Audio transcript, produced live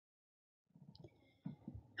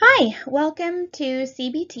Hi, welcome to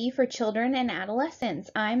CBT for Children and Adolescents.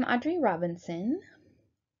 I'm Audrey Robinson,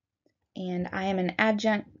 and I am an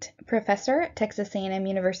adjunct professor at Texas A&M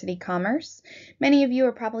University Commerce. Many of you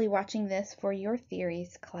are probably watching this for your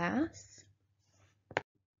theories class.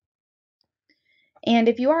 And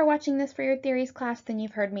if you are watching this for your theories class, then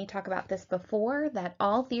you've heard me talk about this before, that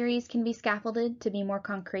all theories can be scaffolded to be more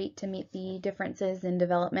concrete to meet the differences in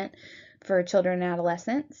development for children and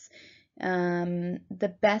adolescents.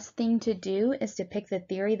 The best thing to do is to pick the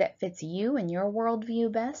theory that fits you and your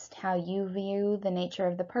worldview best, how you view the nature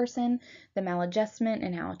of the person, the maladjustment,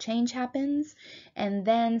 and how change happens, and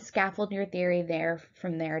then scaffold your theory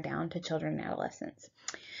from there down to children and adolescents.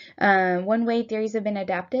 One way theories have been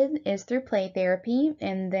adapted is through play therapy,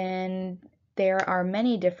 and then there are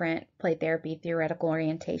many different play therapy theoretical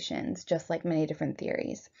orientations, just like many different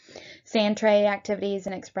theories. Sand tray activities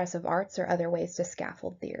and expressive arts are other ways to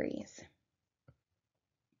scaffold theories.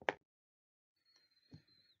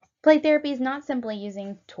 Play therapy is not simply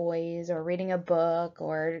using toys or reading a book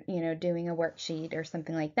or, doing a worksheet or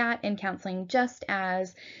something like that in counseling, just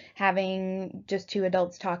as having just two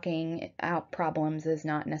adults talking out problems is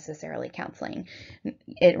not necessarily counseling.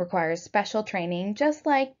 It requires special training, just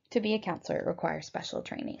like to be a counselor, it requires special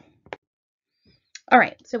training. All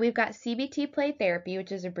right, so we've got CBT play therapy,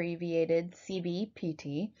 which is abbreviated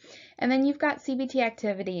CBPT, and then you've got CBT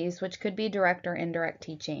activities, which could be direct or indirect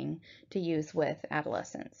teaching to use with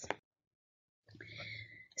adolescents.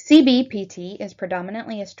 CBPT is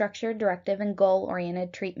predominantly a structured, directive, and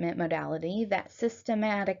goal-oriented treatment modality that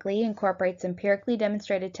systematically incorporates empirically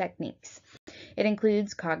demonstrated techniques. It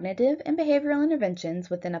includes cognitive and behavioral interventions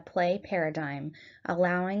within a play paradigm,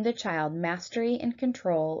 allowing the child mastery and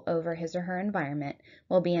control over his or her environment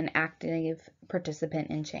while being an active participant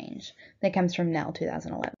in change. That comes from Nell,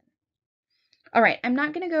 2011. All right, I'm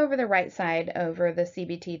not going to go over the right side over the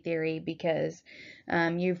CBT theory because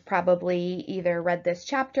you've probably either read this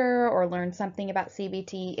chapter or learned something about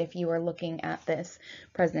CBT if you are looking at this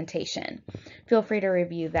presentation. Feel free to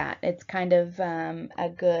review that. It's kind of a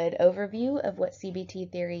good overview of what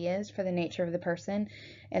CBT theory is for the nature of the person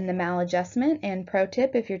and the maladjustment. And pro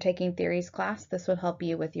tip, if you're taking theories class, this will help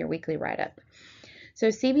you with your weekly write-up. So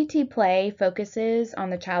CBT play focuses on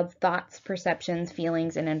the child's thoughts, perceptions,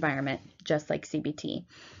 feelings, and environment, just like CBT.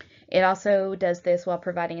 It also does this while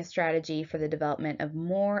providing a strategy for the development of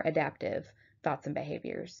more adaptive thoughts and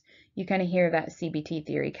behaviors. You kind of hear that CBT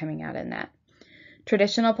theory coming out in that.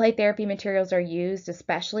 Traditional play therapy materials are used,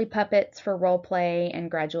 especially puppets for role play and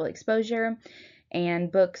gradual exposure,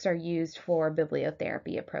 and books are used for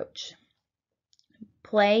bibliotherapy approach.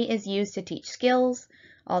 Play is used to teach skills,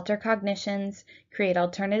 alter cognitions, create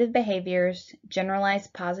alternative behaviors, generalize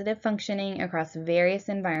positive functioning across various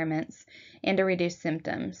environments, and to reduce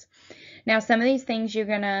symptoms. Now, some of these things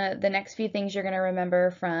the next few things you're going to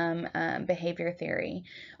remember from behavior theory.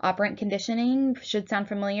 Operant conditioning should sound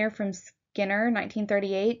familiar from Skinner,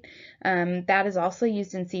 1938. That is also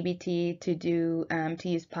used in CBT to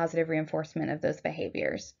use positive reinforcement of those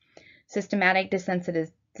behaviors. Systematic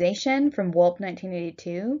desensitization from Wolpe,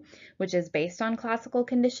 1982, which is based on classical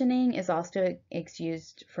conditioning, is also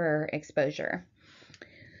used for exposure.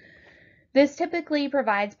 This typically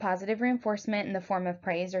provides positive reinforcement in the form of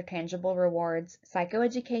praise or tangible rewards,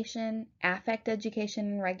 psychoeducation, affect education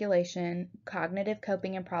and regulation, cognitive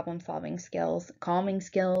coping and problem-solving skills, calming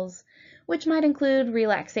skills, which might include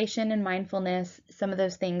relaxation and mindfulness. Some of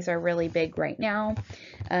those things are really big right now.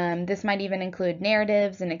 This might even include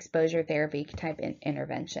narratives and exposure therapy type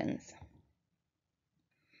interventions.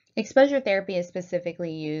 Exposure therapy is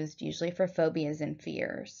specifically used usually for phobias and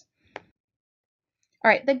fears. All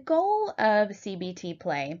right, the goal of CBT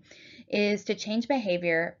play is to change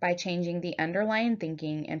behavior by changing the underlying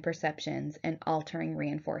thinking and perceptions and altering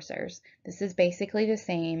reinforcers. This is basically the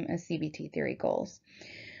same as CBT theory goals.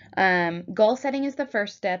 Goal setting is the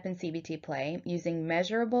first step in CBT play, using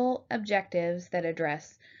measurable objectives that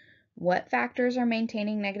address what factors are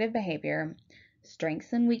maintaining negative behavior,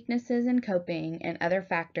 strengths and weaknesses in coping, and other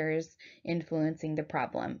factors influencing the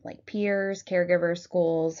problem, like peers, caregivers,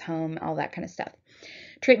 schools, home, all that kind of stuff.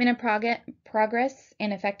 Treatment and progress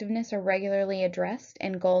and effectiveness are regularly addressed,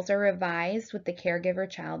 and goals are revised with the caregiver,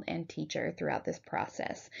 child, and teacher throughout this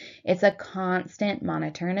process. It's a constant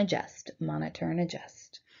monitor and adjust, monitor and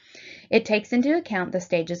adjust. It takes into account the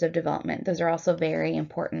stages of development. Those are also very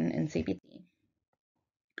important in CBT.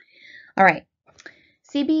 All right.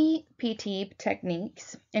 CBPT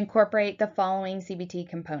techniques incorporate the following CBT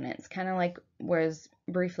components, kind of like was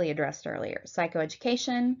briefly addressed earlier.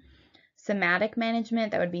 Psychoeducation, somatic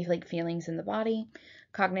management, that would be like feelings in the body,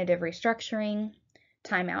 cognitive restructuring,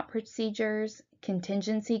 timeout procedures,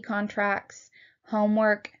 contingency contracts,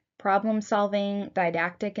 homework, problem solving,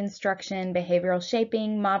 didactic instruction, behavioral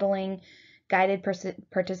shaping, modeling, guided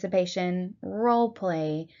participation, role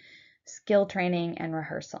play, skill training, and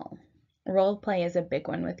rehearsal. Role play is a big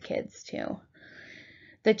one with kids too.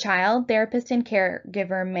 The child, therapist, and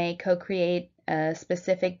caregiver may co-create a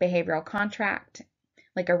specific behavioral contract,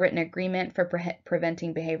 like a written agreement for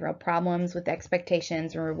preventing behavioral problems with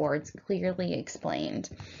expectations and rewards clearly explained.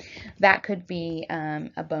 That could be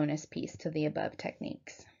a bonus piece to the above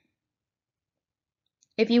techniques.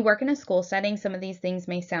 If you work in a school setting, some of these things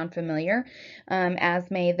may sound familiar,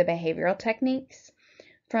 as may the behavioral techniques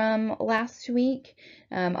from last week.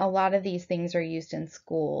 A lot of these things are used in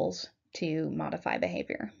schools to modify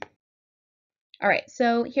behavior. All right,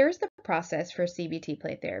 so here's the process for CBT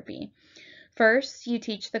play therapy. First, you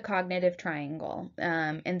teach the cognitive triangle,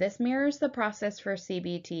 and this mirrors the process for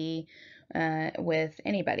CBT with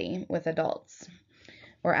anybody, with adults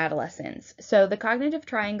or adolescents. So the cognitive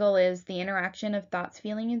triangle is the interaction of thoughts,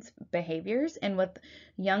 feelings, and behaviors, and with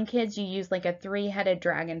young kids, you use like a three-headed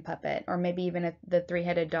dragon puppet, or maybe even the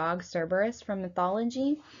three-headed dog, Cerberus, from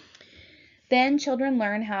mythology. Then children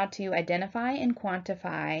learn how to identify and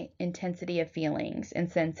quantify intensity of feelings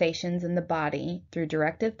and sensations in the body through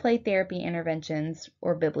directive play therapy interventions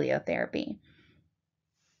or bibliotherapy.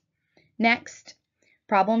 Next,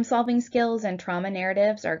 problem-solving skills and trauma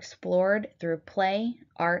narratives are explored through play,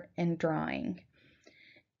 art, and drawing.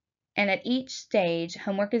 And at each stage,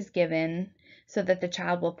 homework is given so that the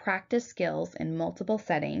child will practice skills in multiple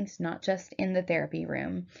settings, not just in the therapy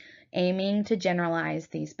room, aiming to generalize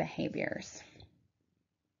these behaviors.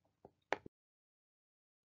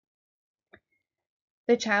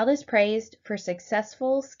 The child is praised for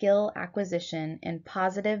successful skill acquisition and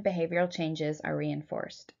positive behavioral changes are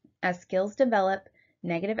reinforced. As skills develop,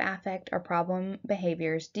 negative affect or problem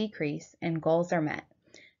behaviors decrease and goals are met.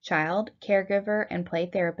 Child, caregiver, and play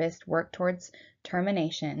therapist work towards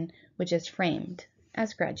termination, which is framed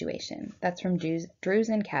as graduation. That's from Drews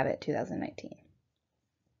and Cabot, 2019.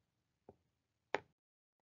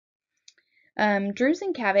 Drews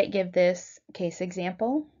and Cabot give this case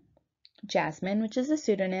example. Jasmine, which is a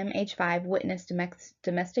pseudonym, age 5, witnessed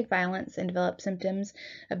domestic violence and developed symptoms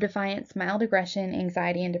of defiance, mild aggression,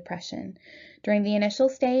 anxiety, and depression. During the initial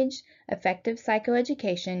stage, effective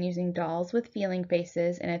psychoeducation using dolls with feeling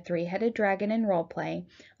faces and a three-headed dragon in role play,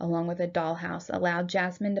 along with a dollhouse, allowed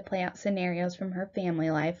Jasmine to play out scenarios from her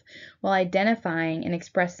family life while identifying and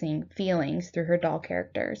expressing feelings through her doll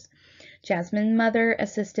characters. Jasmine's mother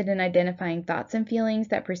assisted in identifying thoughts and feelings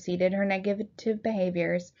that preceded her negative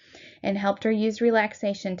behaviors and helped her use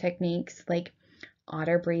relaxation techniques like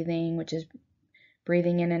otter breathing, which is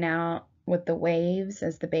breathing in and out with the waves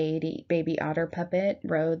as the baby otter puppet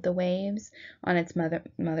rode the waves on its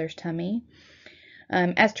mother's tummy.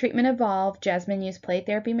 As treatment evolved, Jasmine used play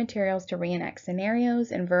therapy materials to reenact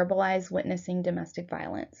scenarios and verbalize witnessing domestic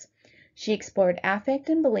violence. She explored affect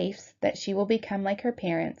and beliefs that she will become like her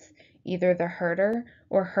parents, either the hurter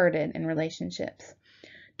or hurted in relationships.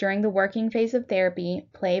 During the working phase of therapy,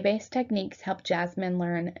 play-based techniques help Jasmine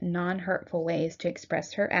learn non-hurtful ways to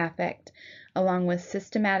express her affect, along with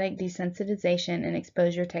systematic desensitization and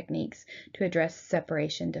exposure techniques to address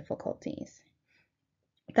separation difficulties.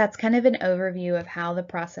 That's kind of an overview of how the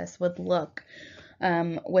process would look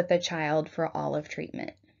with a child for all of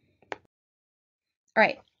treatment. All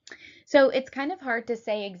right. So it's kind of hard to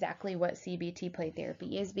say exactly what CBT play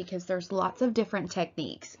therapy is because there's lots of different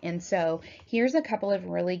techniques. And so here's a couple of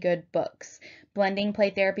really good books: Blending Play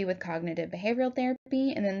Therapy with Cognitive Behavioral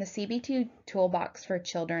Therapy, and then the CBT Toolbox for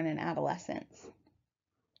Children and Adolescents.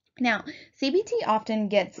 Now, CBT often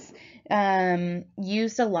gets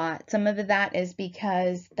used a lot. Some of that is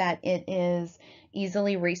because that it is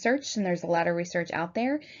easily researched, and there's a lot of research out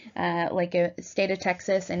there. Like a state of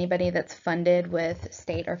Texas, anybody that's funded with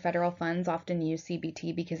state or federal funds often use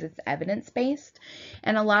CBT because it's evidence-based.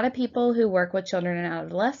 And a lot of people who work with children and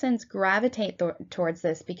adolescents gravitate towards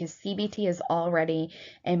this because CBT is already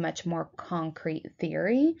a much more concrete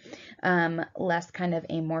theory, less kind of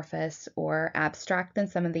amorphous or abstract than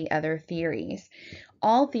some of the other theories.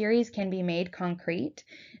 All theories can be made concrete,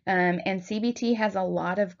 and CBT has a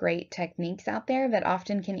lot of great techniques out there that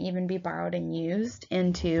often can even be borrowed and used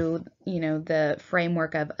into, the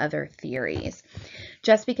framework of other theories.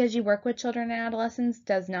 Just because you work with children and adolescents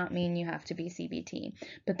does not mean you have to be CBT.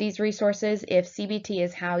 But these resources, if CBT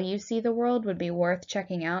is how you see the world, would be worth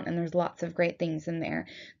checking out, and there's lots of great things in there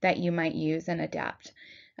that you might use and adapt.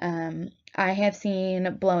 I have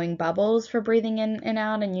seen blowing bubbles for breathing in and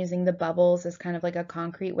out and using the bubbles as kind of like a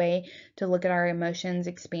concrete way to look at our emotions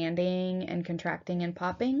expanding and contracting and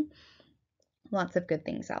popping. Lots of good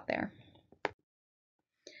things out there.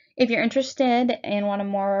 If you're interested and want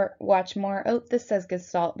to watch more, oh, this says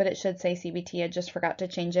Gestalt, but it should say CBT. I just forgot to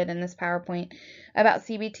change it in this PowerPoint about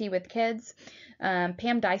CBT with kids.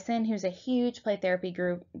 Pam Dyson, who's a huge play therapy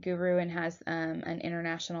guru and has an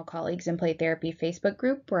international colleagues in play therapy Facebook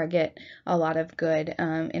group where I get a lot of good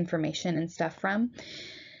information and stuff from.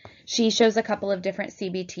 She shows a couple of different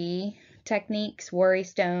CBT techniques: worry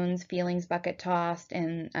stones, feelings bucket tossed,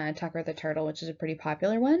 and Tucker the Turtle, which is a pretty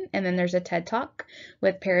popular one. And then there's a TED Talk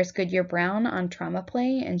with Paris Goodyear Brown on trauma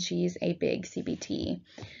play, and she's a big CBT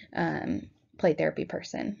play therapy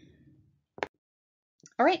person.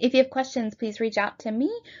 All right, if you have questions, please reach out to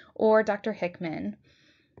me or Dr. Hickman.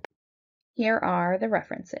 Here are the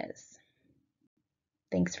references.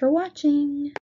 Thanks for watching.